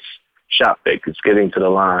 it's shot fake, it's getting to the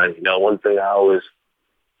line. You know, one thing I always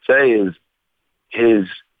say is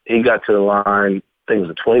he got to the line, I think it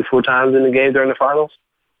was 24 times in the game during the finals.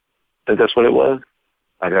 I think that's what it was.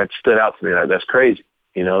 Like, that stood out to me. Like, that's crazy,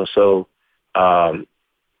 So I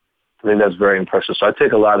think that's very impressive. So I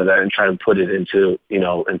take a lot of that and try and put it into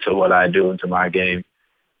what I do, into my game.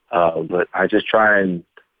 But I just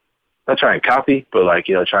not try and copy, but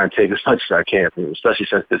try and take as much as I can from him, especially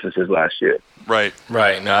since this is his last year. Right.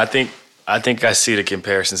 No, I think I see the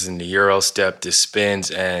comparisons in the Euro step, the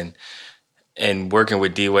spins, and working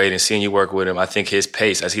with D Wade and seeing you work with him. I think his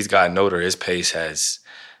pace, as he's gotten older, his pace has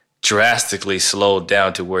drastically slowed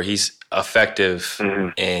down to where he's effective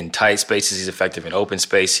in tight spaces. He's effective in open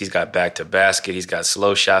space. He's got back to basket. He's got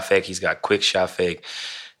slow shot fake. He's got quick shot fake.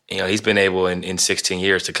 He's been able in 16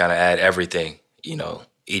 years to kind of add everything,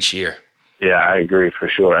 each year. Yeah, I agree for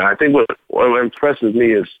sure. And I think what impresses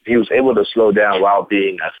me is he was able to slow down while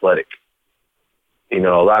being athletic. A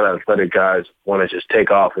lot of athletic guys want to just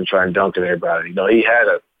take off and try and dunk at everybody. He had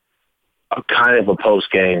a kind of a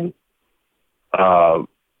post game, a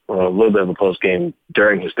little bit of a post game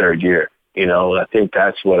during his third year. I think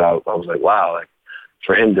that's what I was like, wow, like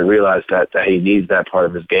for him to realize that he needs that part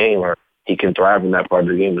of his game, or he can thrive in that part of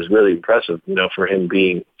the game, was really impressive. For him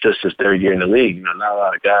being just his third year in the league. Not a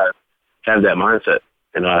lot of guys have that mindset.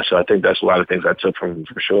 So I think that's a lot of things I took from him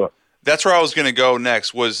for sure. That's where I was going to go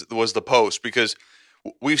next was the post, because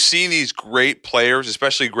we've seen these great players,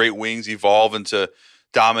 especially great wings, evolve into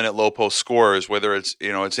dominant low post scorers, whether it's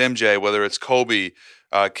MJ, whether it's Kobe,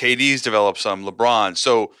 KD's developed some, LeBron.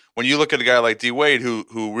 So when you look at a guy like D Wade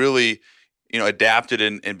who really adapted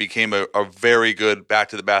and became a very good back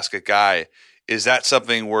to the basket guy, is that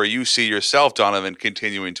something where you see yourself, Donovan,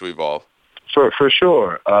 continuing to evolve? For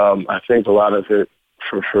sure. I think a lot of it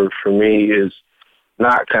for me is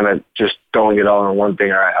not kind of just throwing it all on one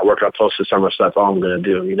thing. All right, I work out post this summer, so that's all I'm going to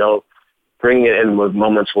do. Bringing it in with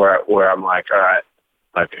moments where I'm like, all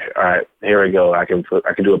right, here we go. I can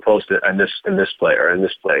do a post in this play or in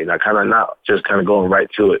this play. Kind of not just kind of going right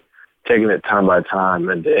to it, taking it time by time,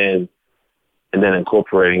 and then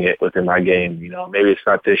incorporating it within my game. Maybe it's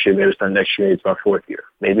not this year, maybe it's not next year, maybe it's my fourth year.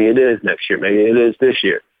 Maybe it is next year, maybe it is this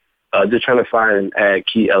year. Just trying to find and add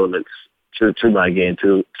key elements to my game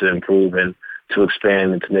to improve and to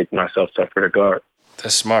expand and to make myself tougher to guard.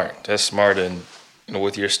 That's smart. And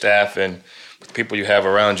with your staff and with the people you have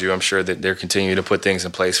around you, I'm sure that they're continuing to put things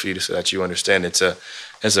in place for you so that you understand it's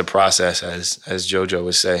a process, as JoJo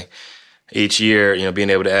would say. Each year, being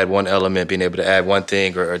able to add one element, being able to add one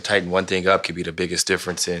thing or tighten one thing up could be the biggest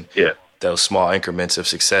difference in those small increments of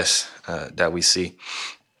success that we see.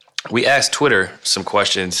 We asked Twitter some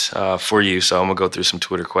questions for you, so I'm going to go through some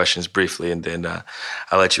Twitter questions briefly, and then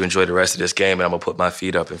I'll let you enjoy the rest of this game, and I'm going to put my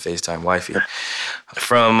feet up and FaceTime wifey.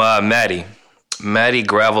 From Maddie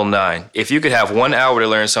Gravel 9. If you could have 1 hour to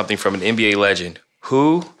learn something from an NBA legend,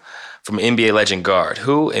 from an NBA legend guard,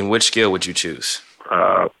 who and which skill would you choose?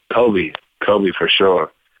 Kobe for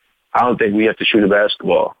sure. I don't think we have to shoot a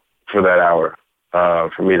basketball for that hour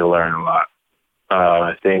for me to learn a lot.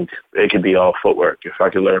 I think it could be all footwork. If I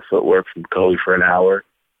could learn footwork from Kobe for an hour,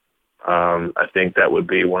 I think that would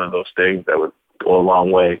be one of those things that would go a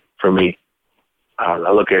long way for me.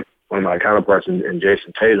 I look at one of my counterparts in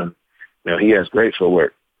Jason Tatum. He has great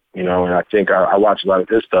footwork, and I think I watch a lot of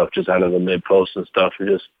his stuff just out of the mid-post and stuff and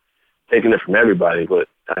just taking it from everybody. But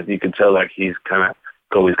you can tell like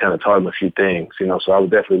Kobe's kind of taught him a few things, so I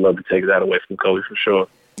would definitely love to take that away from Kobe for sure.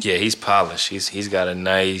 Yeah, he's polished. He's got a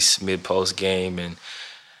nice mid-post game, and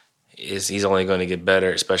he's only going to get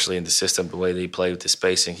better, especially in the system, the way that he played with the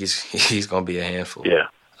spacing. He's going to be a handful. Yeah.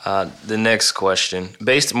 The next question,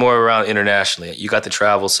 based more around internationally, you got to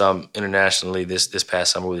travel some internationally this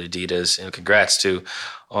past summer with Adidas, and congrats too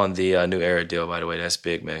on the New Era deal, by the way. That's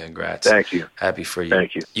big, man. Congrats. Thank you. Happy for you.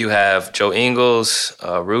 Thank you. You have Joe Ingles,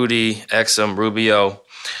 Rudy, Exum, Rubio.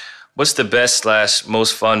 What's the best /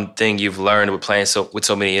 most fun thing you've learned with playing with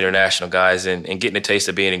so many international guys and getting a taste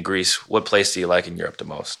of being in Greece? What place do you like in Europe the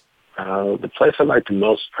most? The place I like the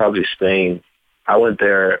most is probably Spain. I went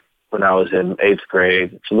there when I was in 8th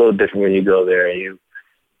grade. It's a little different when you go there and you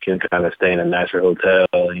can kind of stay in a nicer hotel.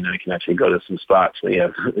 You can actually go to some spots when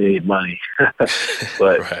you need money.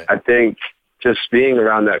 But right. I think just being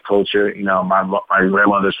around that culture, my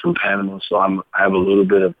grandmother's from Panama, so I have a little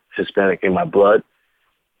bit of Hispanic in my blood.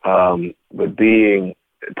 But being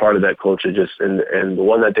part of that culture, and the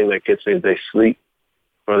one thing that gets me is they sleep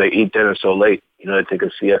or they eat dinner so late. They take a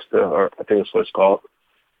siesta, or I think that's what it's called.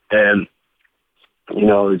 And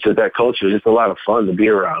it's just that culture. It's just a lot of fun to be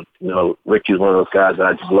around. Ricky's one of those guys that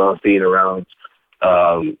I just love being around,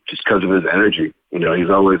 just because of his energy. He's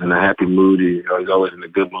always in a happy mood. He's always in a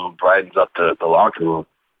good mood. Brightens up the locker room.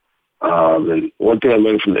 And one thing I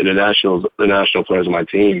learned from the national players on my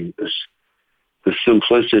team is the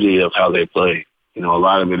simplicity of how they play. You know, a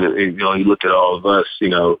lot of it, you know, you look at all of us, you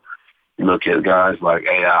know, you look at guys like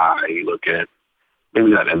AI, you look at, maybe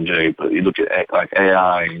not MJ, but you look at like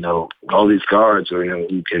AI, you know, all these guards are, you know,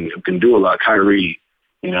 who can do a lot. Kyrie,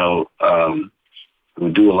 you know,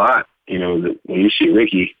 who do a lot. You know, when you see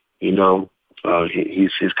Ricky, you know,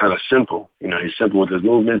 he's kind of simple. You know, he's simple with his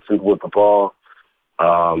movement, simple with the ball.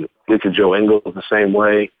 Look at Joe Ingles the same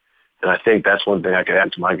way. And I think that's one thing I could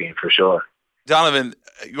add to my game for sure. Donovan,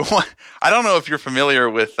 I don't know if you're familiar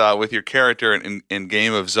with your character in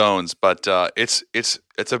Game of Zones, but it's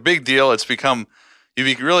a big deal.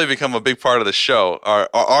 You've really become a big part of the show.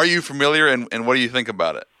 Are you familiar, and what do you think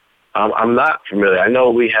about it? I'm not familiar. I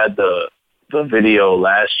know we had the video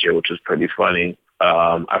last year, which was pretty funny.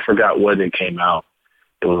 I forgot when it came out.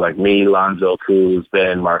 It was like me, Lonzo, Cruz,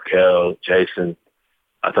 Ben, Markel, Jason.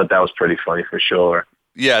 I thought that was pretty funny for sure.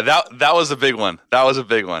 Yeah, that was a big one. That was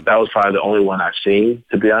probably the only one I've seen,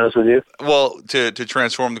 to be honest with you. Well, to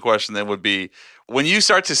transform the question then would be, when you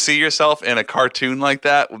start to see yourself in a cartoon like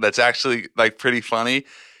that's actually like pretty funny,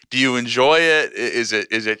 do you enjoy it? Is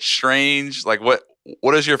it strange? Like what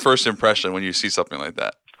is your first impression when you see something like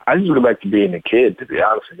that? I just go back to being a kid, to be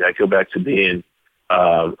honest with you. I go back to being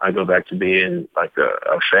like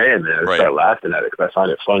a fan, and I start laughing at it because I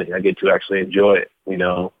find it funny. I get to actually enjoy it, you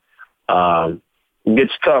know. It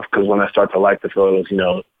gets tough because when I start to like the photos, you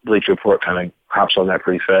know, Bleacher Report kind of hops on that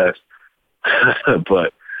pretty fast.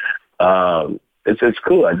 But it's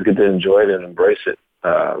cool. I just get to enjoy it and embrace it.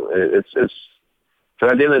 So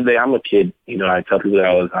at the end of the day, I'm a kid. You know, I tell people that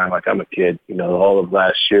all the time, like I'm a kid. You know, all of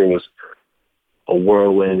last year was a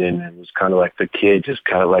whirlwind, and it was kind of like the kid just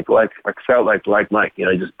kind of like felt like Mike. You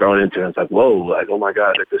know, just thrown into it. It's like, whoa, like, oh my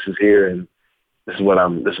God, like this is here, and this is what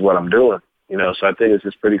I'm doing. You know, so I think it's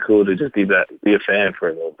just pretty cool to just be a fan for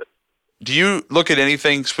a little bit. Do you look at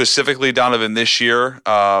anything specifically, Donovan, this year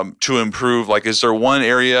to improve? Like, is there one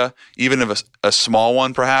area, even if a small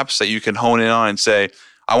one perhaps, that you can hone in on and say,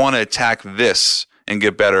 I want to attack this and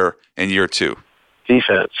get better in year 2?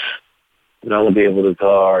 Defense. You know, I want to be able to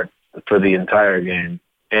guard for the entire game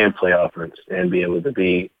and play offense and be able to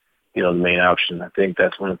be, you know, the main option. I think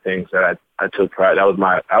that's one of the things that I took pride. That was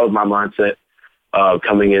my mindset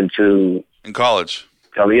coming into in college.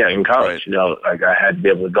 In college, right. You know, like I had to be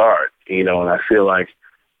able to guard, you know, and I feel like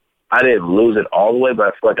I didn't lose it all the way, but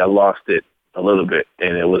I feel like I lost it a little bit.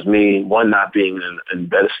 And it was me, one, not being in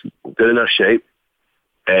good enough shape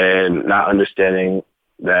and not understanding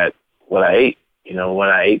that what I ate, you know, what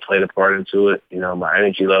I ate played a part into it, you know, my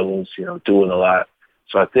energy levels, you know, doing a lot.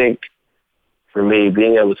 So I think for me,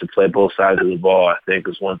 being able to play both sides of the ball, I think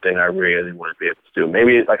is one thing I really want to be able to do.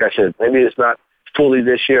 Maybe, like I said, maybe it's not fully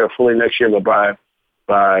this year or fully next year, but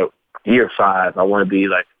by year 5, I want to be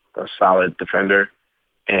like a solid defender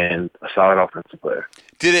and a solid offensive player.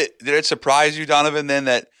 Did it surprise you, Donovan, then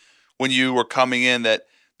that when you were coming in that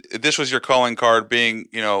this was your calling card, being,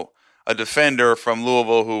 you know, a defender from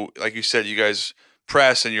Louisville who, like you said, you guys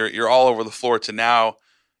press and you're all over the floor, to now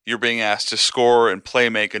you're being asked to score and play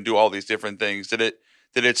make and do all these different things? Did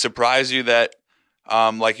it surprise you that,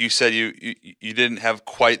 like you said, you didn't have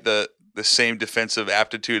quite the same defensive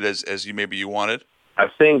aptitude as you wanted? I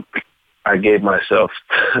think I gave myself,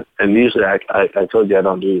 and usually I told you I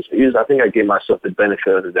don't do this. Usually I think I gave myself the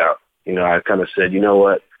benefit of the doubt. You know, I kind of said, you know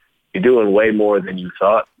what, you're doing way more than you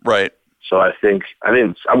thought. Right. So I think I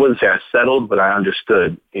wouldn't say I settled, but I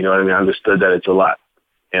understood. You know what I mean? I understood that it's a lot,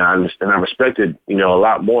 and I respected, you know, a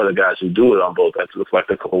lot more the guys who do it on both ends. It looks like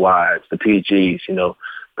the Kawhis, the PGs, you know,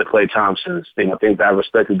 the Klay Thompsons. I think I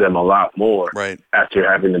respected them a lot more. Right. After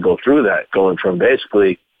having to go through that, going from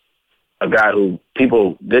basically a guy who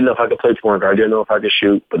people didn't know if I could play point guard, didn't know if I could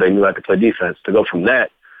shoot, but they knew I could play defense, to go from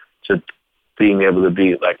that to being able to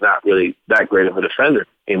be like not really that great of a defender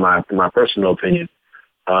in my personal opinion.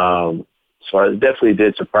 So I definitely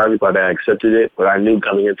did surprise me, but I accepted it. But I knew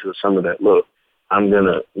coming into the summer that, look, I'm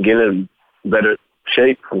gonna get in better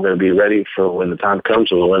shape. I'm gonna be ready for when the time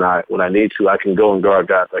comes, or when I need to. I can go and guard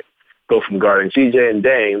guys, like go from guarding CJ and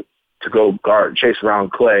Dame to go guard, chase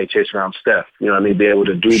around Klay, chase around Steph. You know what I mean? Be able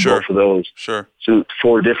to do both of those. Sure. To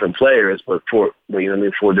 4 different players, but you know what I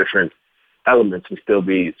mean, 4 different elements, and still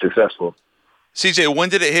be successful. CJ, when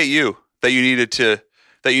did it hit you that you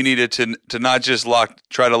needed to not just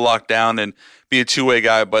try to lock down and be a two-way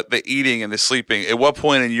guy, but the eating and the sleeping? At what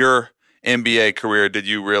point in your NBA career did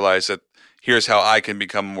you realize that here's how I can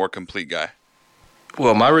become a more complete guy?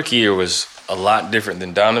 Well, my rookie year was a lot different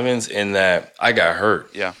than Donovan's in that I got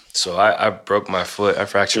hurt. Yeah. So I broke my foot. I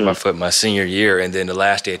fractured my foot my senior year, and then the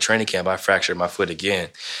last day of training camp, I fractured my foot again.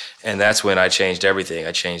 And that's when I changed everything.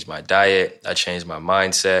 I changed my diet. I changed my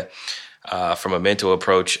mindset. from a mental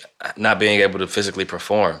approach, not being able to physically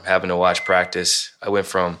perform, having to watch practice. We went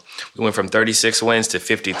from 36 wins to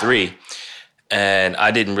 53, and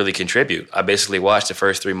I didn't really contribute. I basically watched the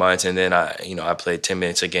first 3 months, and then I played 10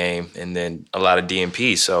 minutes a game, and then a lot of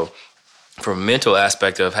DNP. So from a mental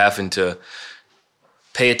aspect of having to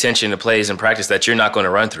pay attention to plays and practice that you're not going to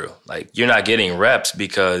run through, like you're not getting reps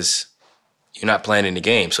because you're not playing in the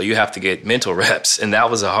game. So you have to get mental reps. And that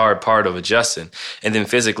was a hard part of adjusting. And then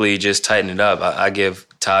physically just tighten it up. I give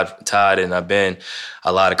Todd and Ben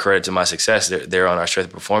a lot of credit to my success. They're on our strength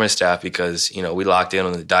and performance staff because, we locked in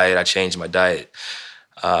on the diet. I changed my diet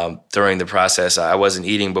during the process. I wasn't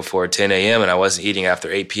eating before 10 a.m. and I wasn't eating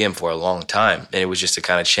after 8 p.m. for a long time. And it was just to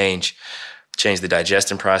kind of change the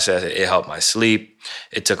digestion process. It helped my sleep.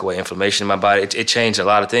 It took away inflammation in my body. It changed a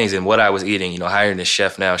lot of things. And what I was eating, hiring a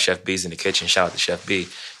chef now, Chef B's in the kitchen. Shout out to Chef B.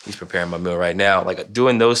 He's preparing my meal right now. Like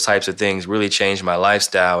doing those types of things really changed my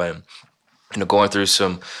lifestyle. And going through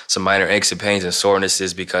some minor aches and pains and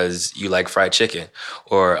sorenesses because you like fried chicken,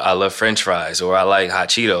 or I love French fries, or I like hot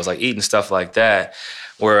Cheetos, like eating stuff like that.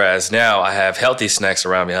 Whereas now I have healthy snacks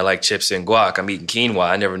around me. I like chips and guac. I'm eating quinoa.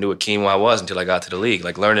 I never knew what quinoa was until I got to the league.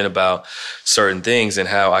 Like learning about certain things and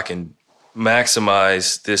how I can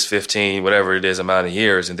maximize this 15, whatever it is, amount of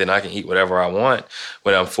years, and then I can eat whatever I want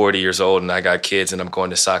when I'm 40 years old and I got kids and I'm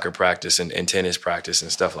going to soccer practice and tennis practice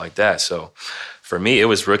and stuff like that. So for me, it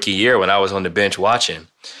was rookie year when I was on the bench watching.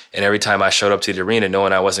 And every time I showed up to the arena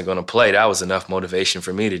knowing I wasn't going to play, that was enough motivation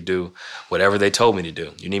for me to do whatever they told me to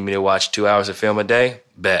do. You need me to watch 2 hours of film a day?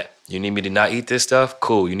 Bet. You need me to not eat this stuff?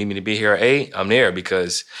 Cool. You need me to be here at 8? I'm there,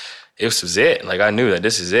 because this was it. Like I knew that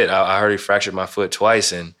this is it. I already fractured my foot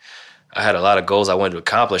twice, and I had a lot of goals I wanted to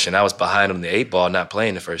accomplish, and I was behind on the 8 ball not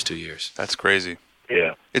playing the first 2 years. That's crazy.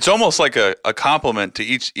 Yeah. It's almost like a compliment to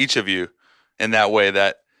each of you in that way,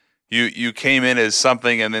 that you came in as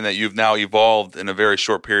something and then that you've now evolved in a very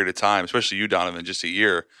short period of time, especially you, Donovan, just a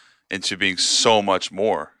year, into being so much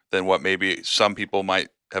more than what maybe some people might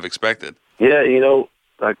have expected. Yeah,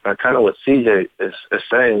 like kind of what CJ is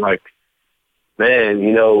saying, like, man,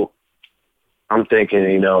 I'm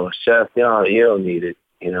thinking, Chef, you don't need it.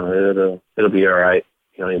 It'll be all right.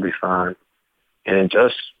 You'll be fine. And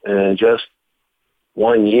in just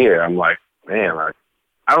 1 year, I'm like, man, like,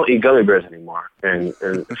 I don't eat gummy bears anymore. And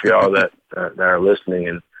for y'all that are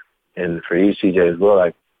listening, and for you, CJ, as well,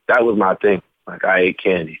 like, that was my thing. Like, I ate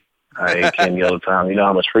candy. I ate candy all the time. You know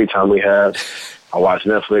how much free time we have? I watch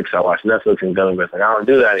Netflix and gummy bears. Like, I don't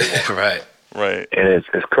do that anymore. Right. And it's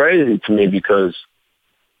crazy to me because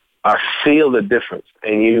I feel the difference.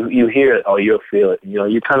 And you hear it, you'll feel it.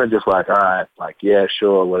 You kind of just like, all right, like, yeah,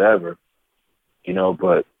 sure, whatever.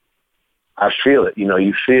 But I feel it.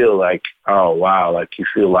 You feel like, oh, wow, like you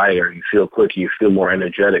feel lighter, you feel quicker, you feel more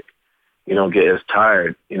energetic. You don't get as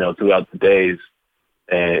tired, throughout the days.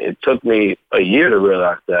 And it took me a year to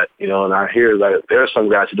realize that, and I hear like there are some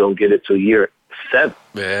guys who don't get it till year 7.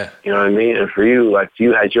 Yeah. You know what I mean? And for you, like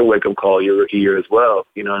you had your wake-up call your rookie year as well.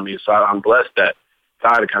 You know what I mean? So I'm blessed that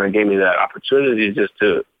God kind of gave me that opportunity just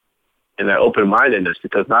to, and that open-mindedness,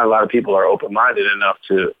 because not a lot of people are open-minded enough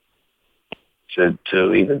to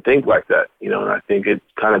even think like that, and I think it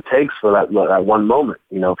kind of takes for that one moment.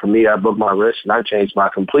 For me, I broke my wrist and I changed my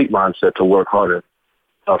complete mindset to work harder.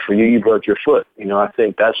 For you broke your foot. I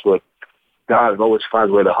think that's what God always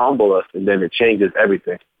finds a way to humble us, and then it changes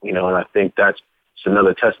everything, and I think that's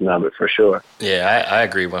another testament of it for sure. Yeah, I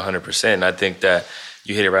agree 100%. And I think that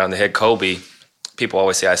you hit it right on the head. Kobe, people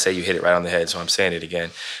always say I say you hit it right on the head, so I'm saying it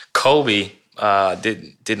again. Kobe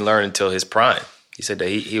didn't learn until his prime. He said that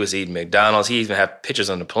he was eating McDonald's. He even had pictures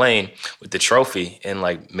on the plane with the trophy and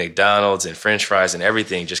like McDonald's and French fries and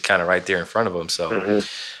everything just kind of right there in front of him. So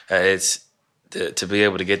it's to be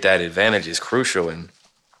able to get that advantage is crucial and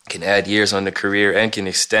can add years on the career and can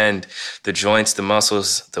extend the joints, the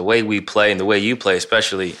muscles, the way we play and the way you play,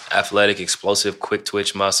 especially athletic, explosive, quick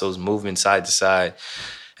twitch muscles, moving side to side,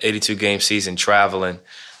 82-game season, traveling.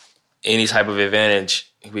 Any type of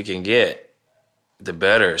advantage we can get, the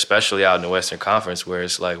better, especially out in the Western Conference where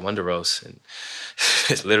it's like Wonderos and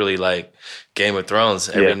it's literally like Game of Thrones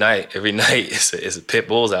every night. Every night it's a pit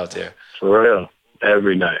bulls out there. For real,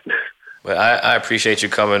 every night. But I appreciate you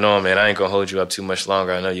coming on, man. I ain't going to hold you up too much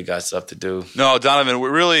longer. I know you got stuff to do. No, Donovan,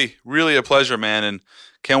 we're really, really a pleasure, man, and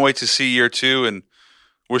can't wait to see year 2 and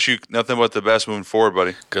wish you nothing but the best moving forward,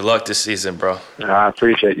 buddy. Good luck this season, bro. I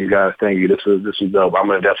appreciate you guys. Thank you. This was dope. I'm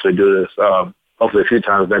going to definitely do this. Hopefully a few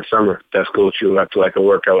times next summer. That's cool too. After like a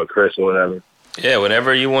workout with Chris or whatever. Yeah,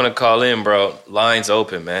 whenever you want to call in, bro, line's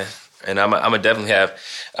open, man. And I'm gonna definitely have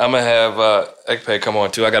Ekpe come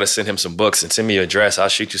on too. I gotta send him some books and send me your address. I'll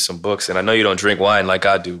shoot you some books. And I know you don't drink wine like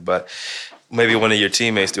I do, but maybe one of your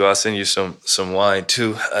teammates do. I'll send you some wine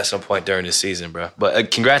too at some point during the season, bro.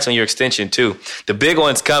 But congrats on your extension too. The big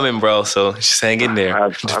one's coming, bro. So just hang in there. I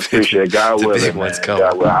appreciate it. God willing, big man. one's coming.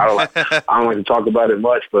 God willing. I don't like to talk about it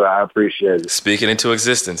much, but I appreciate it. Speaking into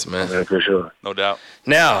existence, man. Yeah, for sure. No doubt.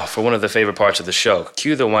 Now, for one of the favorite parts of the show,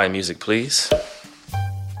 cue the wine music, please.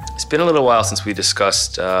 It's been a little while since we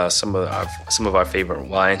discussed some of our favorite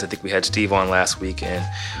wines. I think we had Steve on last week, and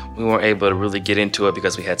we weren't able to really get into it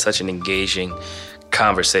because we had such an engaging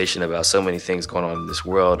conversation about so many things going on in this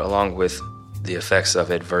world, along with the effects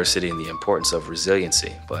of adversity and the importance of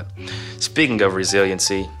resiliency. But speaking of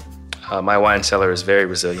resiliency, my wine cellar is very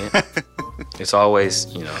resilient. It's always,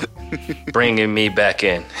 bringing me back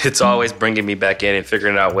in. It's always bringing me back in and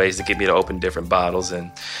figuring out ways to get me to open different bottles.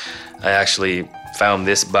 And I actually found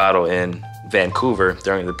this bottle in Vancouver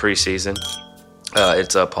during the preseason.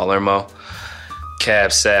 It's a Palermo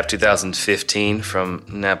Cab Sav 2015 from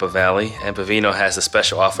Napa Valley. And Pavino has a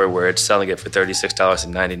special offer where it's selling it for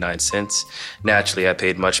 $36.99. Naturally, I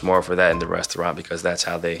paid much more for that in the restaurant because that's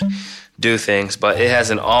how they do things. But it has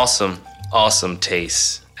an awesome, awesome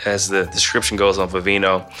taste. As the description goes on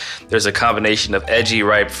Pavino, there's a combination of edgy,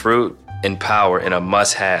 ripe fruit and power in a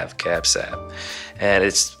must-have Cab Sav. And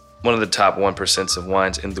it's one of the top 1% of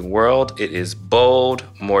wines in the world. It is bold,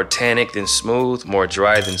 more tannic than smooth, more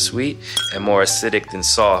dry than sweet, and more acidic than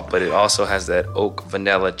soft, but it also has that oak,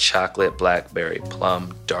 vanilla, chocolate, blackberry,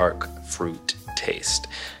 plum, dark fruit taste.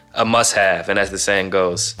 A must-have, and as the saying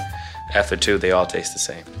goes, after two, they all taste the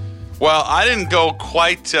same. Well, I didn't go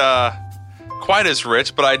quite as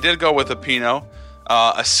rich, but I did go with a Pinot.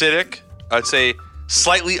 Acidic, I'd say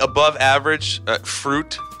slightly above average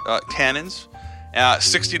fruit tannins.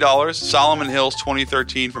 $60. Solomon Hills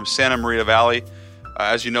 2013 from Santa Maria Valley.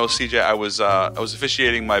 As you know, CJ, I was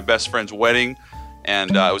officiating my best friend's wedding,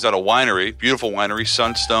 and I was at a winery, beautiful winery,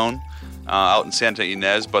 Sunstone, out in Santa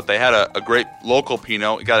Ynez. But they had a great local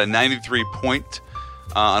Pinot. It got a 93 point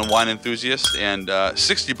on Wine Enthusiast, and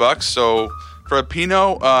 $60. So for a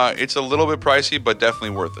Pinot, it's a little bit pricey, but definitely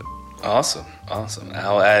worth it. Awesome.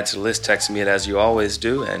 I'll add to the list. Text me it as you always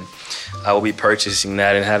do, and I will be purchasing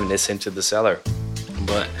that and having this into the cellar.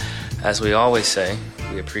 But as we always say,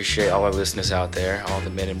 we appreciate all our listeners out there, all the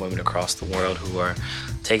men and women across the world who are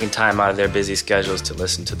taking time out of their busy schedules to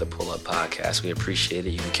listen to the Pull Up Podcast. We appreciate it.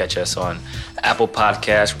 You can catch us on Apple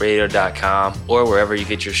Podcasts, radio.com, or wherever you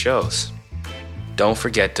get your shows. Don't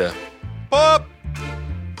forget to Pull up!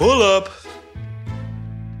 Pull up!